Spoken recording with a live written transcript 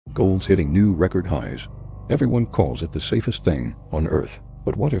Gold's hitting new record highs. Everyone calls it the safest thing on Earth.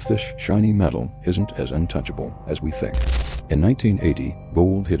 But what if this shiny metal isn't as untouchable as we think? In 1980,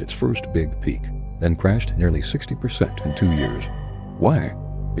 gold hit its first big peak, then crashed nearly 60% in 2 years. Why?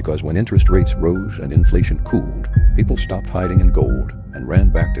 Because when interest rates rose and inflation cooled, people stopped hiding in gold and ran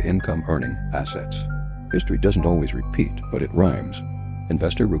back to income-earning assets. History doesn't always repeat, but it rhymes.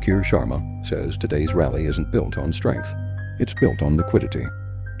 Investor Rukir Sharma says today's rally isn't built on strength. It's built on liquidity.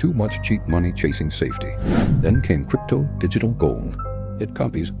 Too much cheap money chasing safety. Then came crypto digital gold. It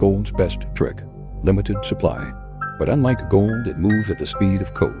copies gold's best trick, limited supply. But unlike gold, it moves at the speed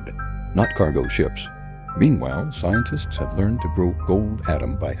of code, not cargo ships. Meanwhile, scientists have learned to grow gold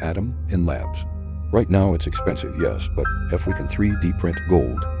atom by atom in labs. Right now it's expensive, yes, but if we can 3D print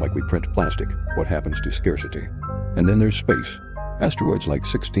gold like we print plastic, what happens to scarcity? And then there's space. Asteroids like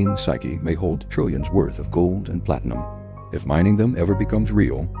 16 Psyche may hold trillions worth of gold and platinum. If mining them ever becomes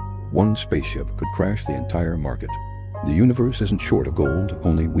real, one spaceship could crash the entire market. The universe isn't short of gold,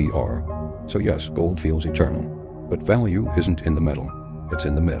 only we are. So yes, gold feels eternal. But value isn't in the metal, it's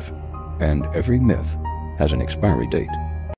in the myth. And every myth has an expiry date.